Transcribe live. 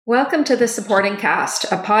Welcome to the Supporting Cast,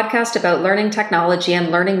 a podcast about learning technology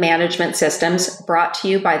and learning management systems brought to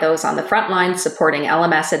you by those on the front lines supporting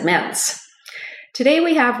LMS admins. Today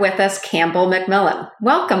we have with us Campbell McMillan.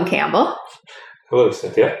 Welcome, Campbell. Hello,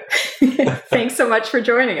 Cynthia. Thanks so much for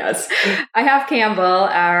joining us. I have Campbell,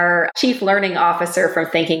 our Chief Learning Officer from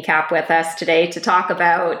Thinking Cap, with us today to talk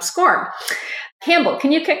about Scorm. Campbell,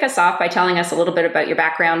 can you kick us off by telling us a little bit about your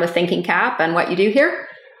background with Thinking Cap and what you do here?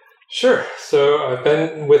 Sure. So I've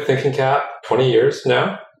been with Thinking Cap 20 years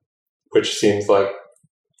now, which seems like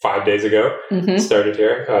 5 days ago. Started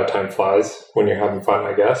here. Time flies when you're having fun,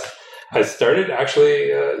 I guess. I started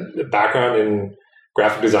actually a background in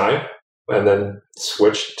graphic design and then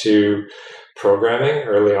switched to programming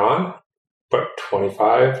early on, about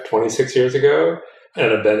 26 years ago.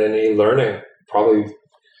 And I've been in e-learning probably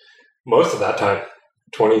most of that time,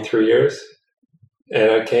 23 years. And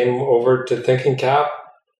I came over to Thinking Cap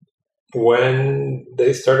when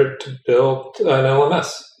they started to build an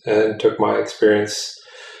LMS and took my experience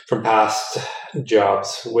from past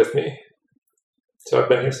jobs with me. So I've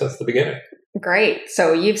been here since the beginning. Great.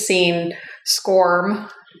 So you've seen Scorm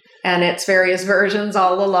and its various versions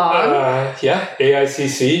all along. Yeah,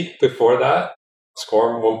 AICC before that,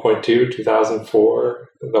 Scorm 1.2, 2004,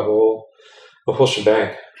 the whole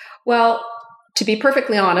shebang. Well, to be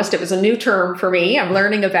perfectly honest, it was a new term for me. I'm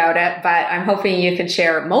learning about it, but I'm hoping you can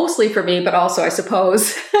share mostly for me, but also, I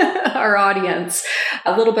suppose, our audience,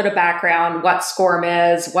 a little bit of background, what Scorm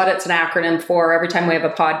is, what it's an acronym for. Every time we have a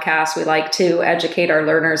podcast, we like to educate our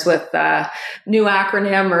learners with a new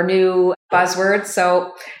acronym or new buzzwords.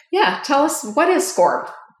 So yeah, tell us, what is Scorm?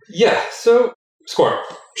 Yeah, so Scorm,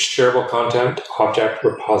 shareable content object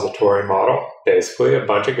repository model. Basically, a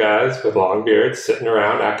bunch of guys with long beards sitting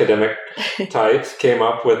around, academic types, came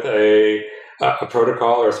up with a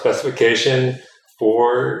protocol or specification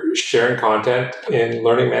for sharing content in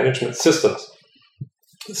learning management systems.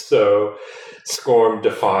 So Scorm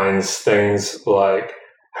defines things like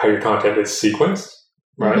how your content is sequenced,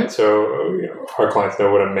 right? Mm-hmm. So our clients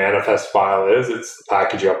know what a manifest file is. It's the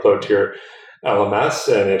package you upload to your LMS,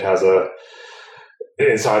 and it has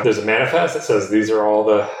inside there's a manifest that says these are all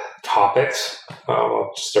the topics.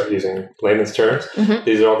 I'll just start using layman's terms. Mm-hmm.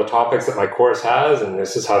 These are all the topics that my course has, and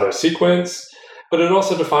this is how they're sequenced. But it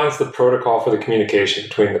also defines the protocol for the communication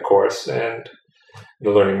between the course and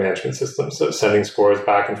the learning management system. So sending scores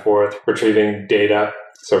back and forth, retrieving data,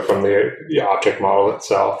 so from the object model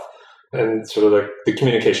itself, and sort of the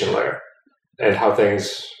communication layer and how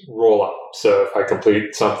things roll up. So if I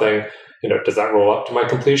complete something, does that roll up to my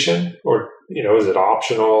completion? Or, is it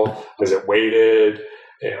optional? Is it weighted?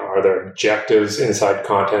 Are there objectives inside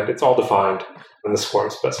content? It's all defined in the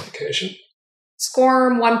Scorm specification.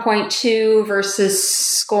 Scorm 1.2 versus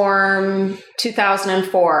Scorm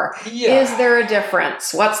 2004. Yeah. Is there a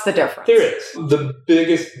difference? What's the difference? There is. The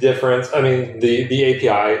biggest difference, the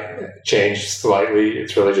API changed slightly.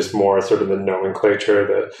 It's really just more sort of the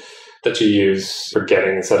nomenclature that you use for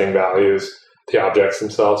getting and setting values, the objects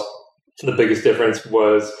themselves. The biggest difference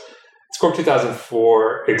was Scorm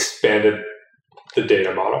 2004 expanded the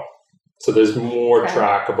data model. So there's more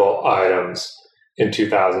trackable items in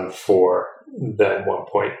 2004 than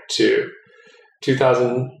 1.2.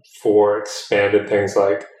 2004 expanded things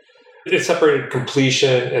like it separated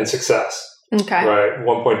completion and success. Okay. Right.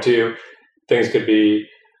 1.2, things could be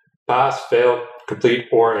pass, fail, complete,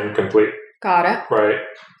 or incomplete. Got it. Right.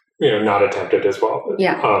 Not attempted as well.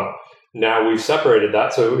 Yeah. Now we've separated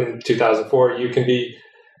that. So in 2004, you can be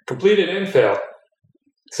completed and failed.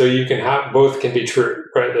 So you can have, both can be true,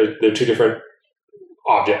 right? They're two different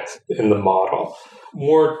objects in the model.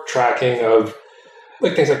 More tracking of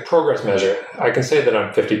like things like progress measure. I can say that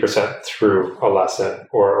I'm 50% through a lesson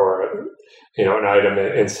or an item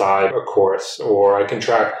inside a course, or I can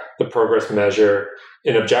track the progress measure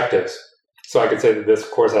in objectives. So I could say that this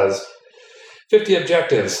course has 50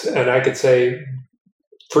 objectives, and I could say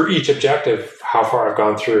for each objective, how far I've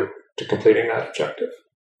gone through to completing that objective,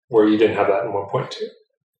 where you didn't have that in 1.2.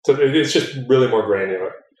 So it's just really more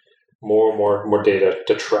granular, more data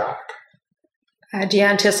to track. Do you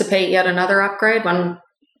anticipate yet another upgrade?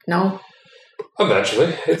 No?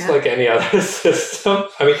 Eventually. It's like any other system.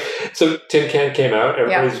 So Tin Can came out.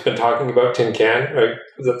 Everybody's been talking about Tin Can, right?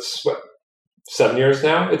 That's 7 years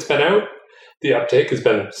now it's been out. The uptake has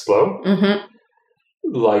been slow. Mm-hmm.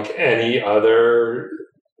 Like any other,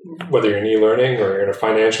 whether you're in e-learning or you're in a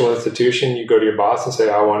financial institution, you go to your boss and say,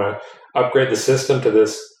 I want to upgrade the system to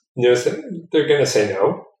this newest thing. They're going to say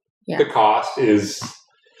no. Yeah. The cost is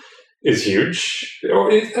huge.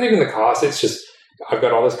 Or it's not even the cost. It's just, I've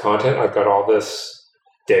got all this content. I've got all this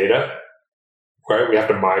data, right? We have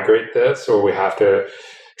to migrate this, or we have to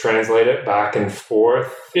translate it back and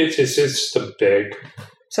forth. It's just a big...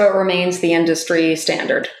 So it remains the industry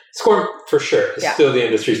standard. Scorm, for sure, is still the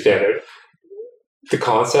industry standard. The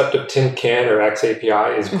concept of tin can or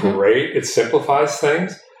XAPI is great. It simplifies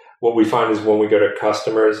things. What we find is when we go to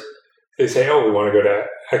customers, they say, oh, we want to go to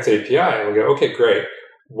XAPI. And we go, okay, great.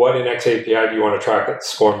 What in XAPI do you want to track that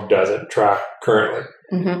Scorm doesn't track currently?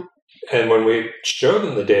 Mm-hmm. And when we show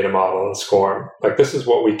them the data model in Scorm, like this is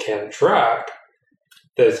what we can track,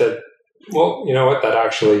 they said, well, you know what? That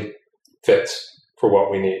actually fits for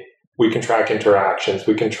what we need. We can track interactions.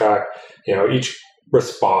 We can track, each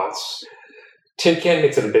response. Tin can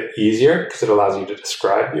makes it a bit easier because it allows you to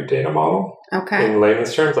describe your data model. Okay. In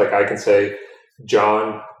layman's terms, like I can say,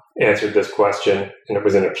 John answered this question and it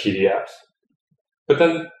was in a PDF. But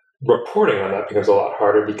then reporting on that becomes a lot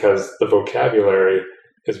harder because the vocabulary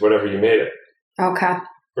is whatever you made it. Okay.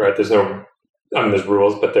 Right? There's there's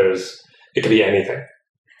rules, but it could be anything.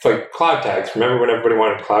 It's like cloud tags. Remember when everybody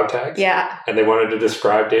wanted cloud tags? Yeah. And they wanted to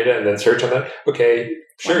describe data and then search on that? Okay,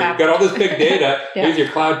 sure, you've got all this big data. Here's your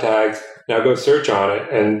cloud tags. Now go search on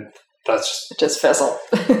it. And that's just fizzle.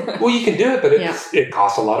 Well, you can do it, but it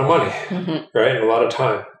costs a lot of money, right? And a lot of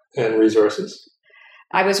time and resources.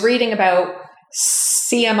 I was reading about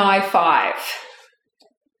CMI 5.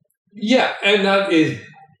 Yeah, and that is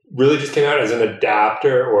really just came out as an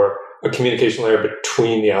adapter or a communication layer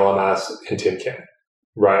between the LMS and Tin Can,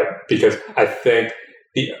 right? Because I think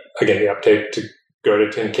the uptake to go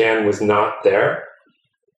to Tin Can was not there.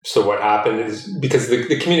 So what happened is because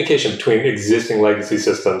the communication between existing legacy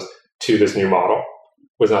systems to this new model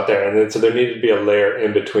was not there. And then, so there needed to be a layer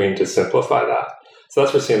in between to simplify that. So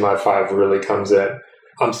that's where CMI 5 really comes in.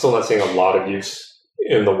 I'm still not seeing a lot of use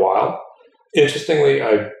in the wild. Interestingly,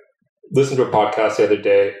 I listened to a podcast the other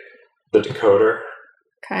day, the Decoder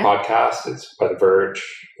podcast. It's by The Verge.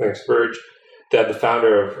 I think it's Verge. They had the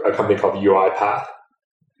founder of a company called UiPath.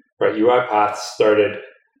 Right? UiPath started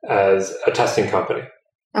as a testing company.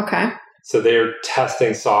 Okay. So they're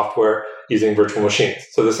testing software using virtual machines.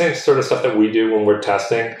 So the same sort of stuff that we do when we're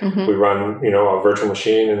testing, we run, a virtual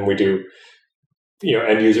machine and we do,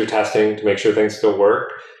 end user testing to make sure things still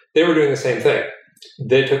work. They were doing the same thing.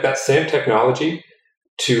 They took that same technology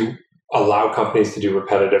to allow companies to do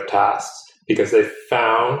repetitive tasks because they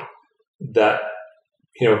found that,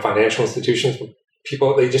 financial institutions,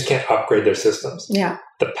 people, they just can't upgrade their systems. Yeah.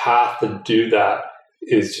 The path to do that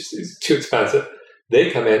is too expensive.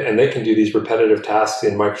 They come in and they can do these repetitive tasks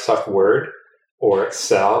in Microsoft Word or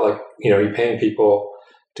Excel. Like, you're paying people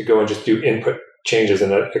to go and just do input changes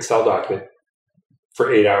in an Excel document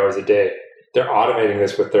for 8 hours a day. They're automating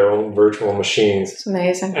this with their own virtual machines. It's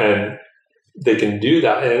amazing. And they can do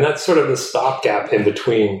that. And that's sort of the stopgap in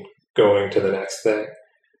between going to the next thing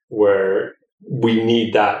where we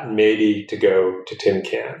need that maybe to go to Tin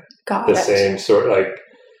Can. Got the it. Same sort, like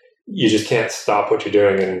you just can't stop what you're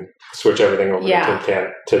doing and switch everything over to Tin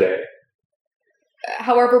Can today.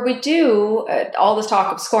 However, we do all this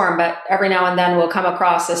talk of Scorm, but every now and then we'll come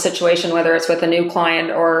across a situation, whether it's with a new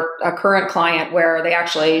client or a current client, where they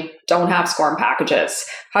actually don't have Scorm packages.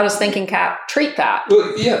 How does Thinking Cap treat that?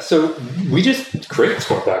 Well, yeah, so we just create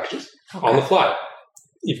Scorm packages on the fly.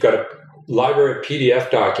 You've got a library of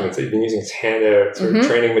PDF documents that you've been using as handouts or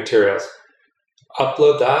training materials.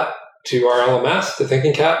 Upload that to our LMS, to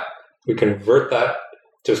Thinking Cap. We convert that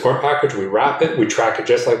to a Scorm package. We wrap it. We track it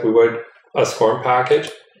just like we would a Scorm package.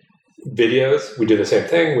 Videos, we do the same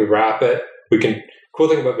thing. We wrap it. Cool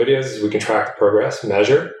thing about videos is we can track the progress,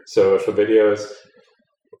 measure. So if a video is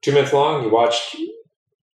 2 minutes long, you watched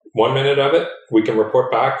 1 minute of it, we can report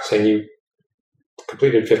back saying you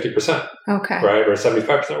completed 50%. Okay. Right? Or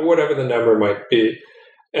 75%, or whatever the number might be.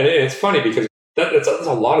 And it's funny because that's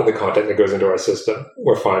a lot of the content that goes into our system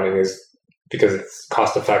we're finding is because it's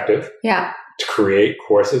cost effective. Yeah. To create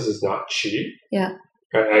courses is not cheap. Yeah.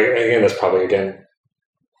 Right? That's probably,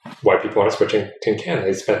 why people aren't switching Tin Can.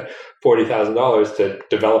 They spent $40,000 to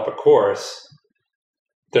develop a course.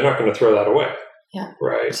 They're not going to throw that away. Yeah.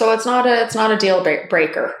 Right. So it's not a deal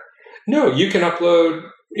breaker. No, you can upload,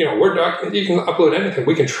 Word document. You can upload anything.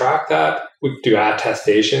 We can track that. We do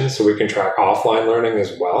attestations, so we can track offline learning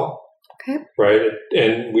as well. Okay. Right.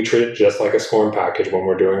 And we treat it just like a Scorm package when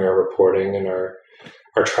we're doing our reporting and our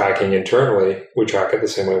tracking internally. We track it the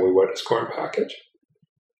same way we would a Scorm package.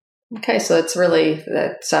 Okay, so it's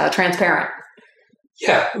transparent.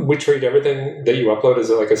 Yeah, we treat everything that you upload as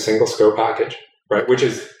like a single scope package, right? Which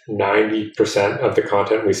is 90% of the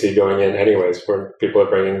content we see going in anyways, where people are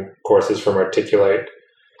bringing courses from Articulate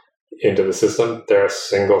into the system. They're a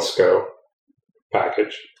single scope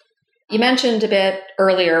package. You mentioned a bit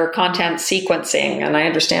earlier content sequencing, and I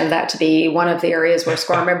understand that to be one of the areas where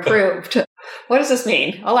Scorm improved. What does this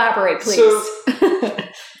mean? Elaborate, please.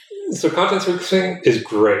 So content sequencing is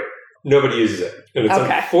great. Nobody uses it. And it's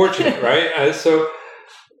unfortunate, right? So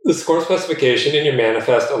the Scorm specification in your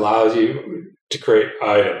manifest allows you to create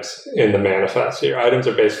items in the manifest. Your items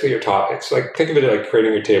are basically your topics. Like, think of it like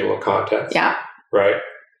creating your table of contents. Yeah. Right?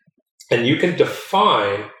 And you can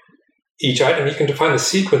define each item. You can define the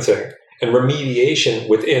sequencing and remediation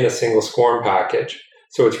within a single Scorm package.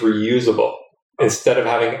 So it's reusable. Instead of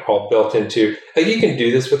having it all built into, like, you can do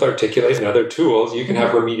this with Articulate and other tools. You can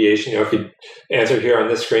have remediation. If you answer here on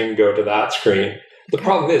this screen, go to that screen. The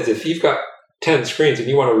problem is, if you've got 10 screens and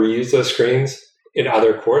you want to reuse those screens in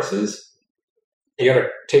other courses, you got to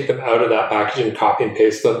take them out of that package and copy and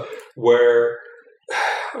paste them. Where,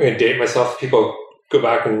 I'm going to date myself, people go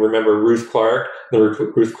back and remember Ruth Clark.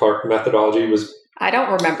 The Ruth Clark methodology was... I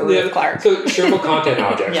don't remember Ruth Clark. So shareable content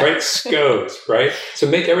objects, right? SCOs, right? So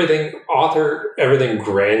make everything, author everything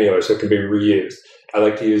granular so it can be reused. I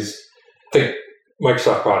like to use, think,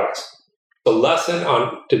 Microsoft products. The lesson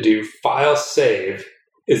on to do file save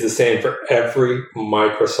is the same for every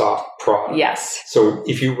Microsoft product. Yes. So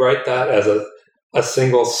if you write that as a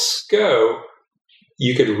single SCO,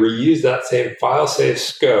 you could reuse that same file save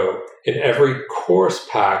SCO in every course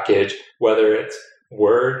package, whether it's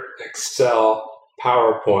Word, Excel,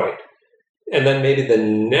 PowerPoint. And then maybe the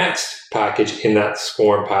next package in that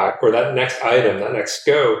Scorm pack, or that next item, that next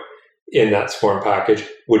SCO in that Scorm package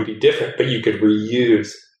would be different, but you could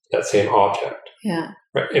reuse that same object. Yeah.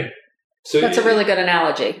 Right. And so that's a really good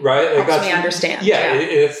analogy. Right. Helps me understand. Yeah.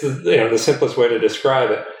 It's the simplest way to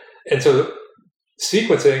describe it. And so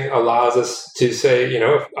sequencing allows us to say,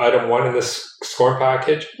 if item 1 in this Scorm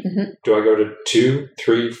package, do I go to 2,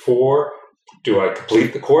 3, 4? Do I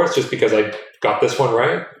complete the course just because I got this one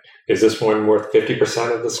right? Is this one worth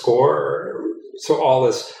 50% of the score? So all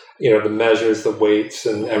this, the measures, the weights,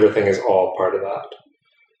 and everything is all part of that.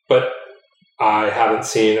 But I haven't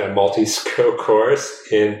seen a multi-SCO course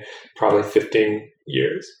in probably 15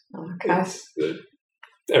 years. Okay.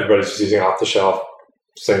 Everybody's just using off-the-shelf,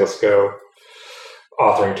 single SCO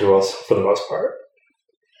authoring tools for the most part.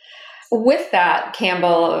 With that,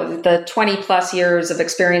 Campbell, the 20 plus years of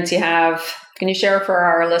experience you have, can you share for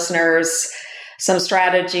our listeners some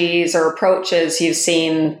strategies or approaches you've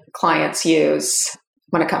seen clients use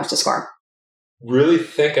when it comes to Scorm? Really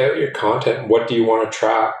think out your content. What do you want to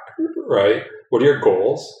track, right? What are your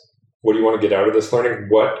goals? What do you want to get out of this learning?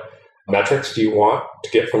 What metrics do you want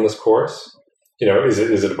to get from this course? Is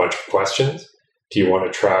it a bunch of questions? Do you want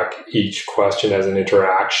to track each question as an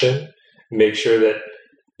interaction? Make sure that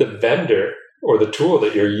the vendor or the tool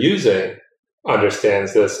that you're using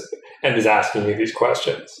understands this and is asking you these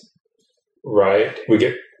questions, right? We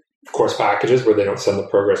get course packages where they don't send the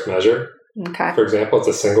progress measure. Okay. For example, it's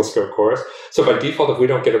a single SCO course. So by default, if we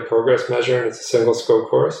don't get a progress measure and it's a single SCO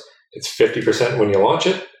course, it's 50% when you launch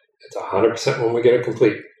it. It's 100% when we get it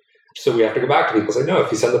complete. So we have to go back to people and say, no,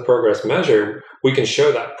 if you send the progress measure, we can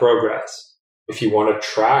show that progress. If you want to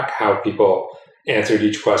track how people answered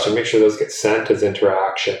each question, make sure those get sent as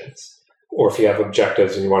interactions. Or if you have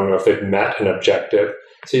objectives and you want to know if they've met an objective.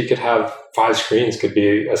 So you could have 5 screens could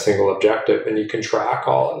be a single objective and you can track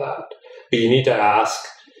all of that. But you need to ask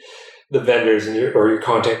the vendors and your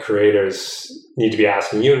content creators need to be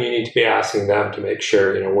asking you, and you need to be asking them to make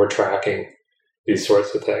sure, we're tracking these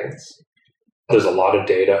sorts of things. There's a lot of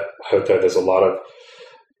data out there. There's a lot of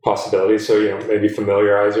possibilities. So, maybe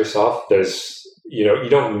familiarize yourself. You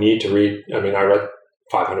don't need to read. I read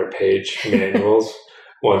 500-page manuals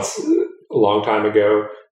once a long time ago.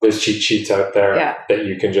 There's cheat sheets out there that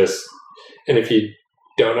you can just, and if you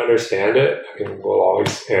don't understand it, we'll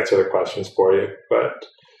always answer the questions for you. But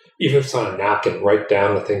even if it's on a napkin, write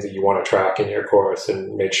down the things that you want to track in your course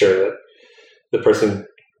and make sure that the person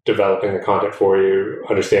developing the content for you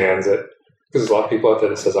understands it. Because there's a lot of people out there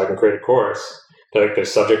that says, I can create a course. They're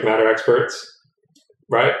subject matter experts,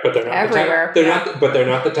 right? But they're not everywhere. They're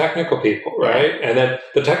not the technical people, right? Yeah. And then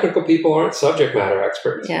the technical people aren't subject matter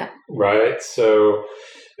experts, right? So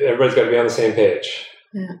everybody's got to be on the same page.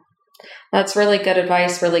 Yeah. That's really good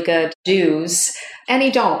advice, really good do's.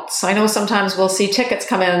 Any don'ts? I know sometimes we'll see tickets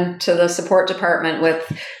come in to the support department with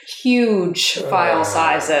huge file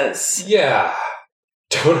sizes. Yeah.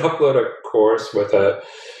 Don't upload a course with a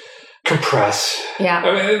compress. Yeah.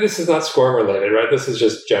 This is not Scorm related, right? This is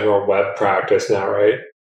just general web practice now, right?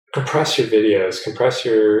 Compress your videos, compress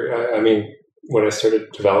your, when I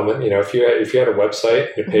started development, if you had a website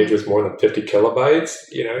and your page was more than 50 kilobytes,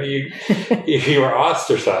 you were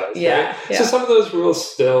ostracized. Yeah, right? yeah. So some of those rules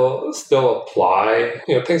still apply.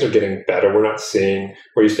 Things are getting better.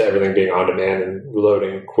 We're used to everything being on demand and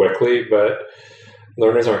loading quickly, but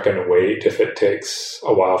learners aren't going to wait if it takes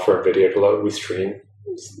a while for a video to load. We stream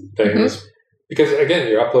things because, again,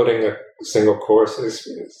 you're uploading a single course.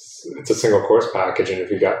 It's a single course package, and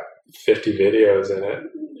if you got 50 videos in it,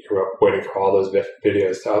 you're waiting for all those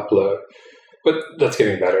videos to upload. But that's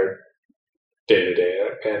getting better day to day.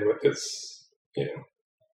 Bandwidth is,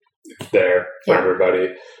 there for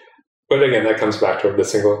everybody. But again, that comes back to the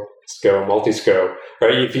single scope, multi-scope,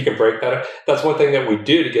 right? If you can break that up, that's one thing that we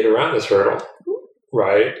do to get around this hurdle,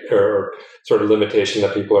 right? Or sort of limitation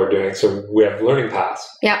that people are doing. So we have learning paths.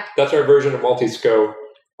 Yeah. That's our version of multi-scope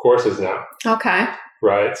courses now. Okay.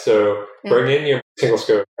 Right. So bring in your single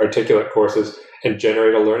scope articulate courses and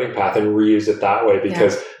generate a learning path and reuse it that way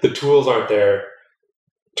because the tools aren't there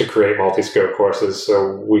to create multi-scope courses.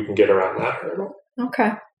 So we can get around that hurdle.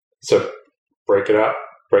 Okay. So break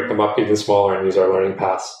them up even smaller and use our learning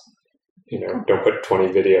paths. Don't put 20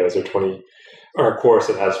 videos or a course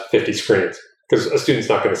that has 50 screens because a student's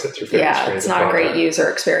not going to sit through 50 screens. Yeah, it's not a great user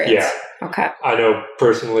experience. Yeah. Okay. I know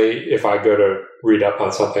personally, if I go to read up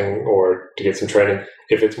on something or to get some training,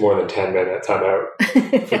 if it's more than 10 minutes, I'm out.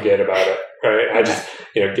 Forget about it. Right? I just,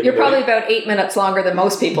 You're probably about 8 minutes longer than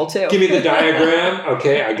most people too. Give me the diagram.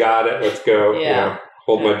 Okay, I got it. Let's go. Yeah.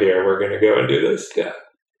 Hold my beer. We're going to go and do this. Yeah.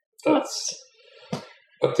 That's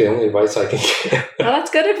the only advice I can give. Well,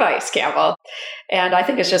 that's good advice, Campbell. And I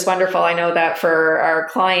think it's just wonderful. I know that for our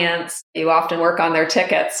clients, you often work on their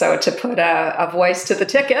tickets. So to put a voice to the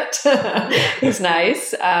ticket is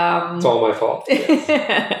nice. It's all my fault.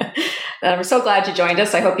 Yes. I'm so glad you joined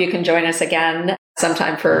us. I hope you can join us again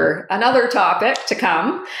sometime for another topic to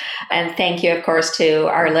come. And thank you, of course, to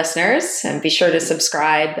our listeners. And be sure to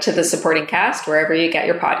subscribe to the Supporting Cast wherever you get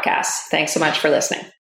your podcasts. Thanks so much for listening.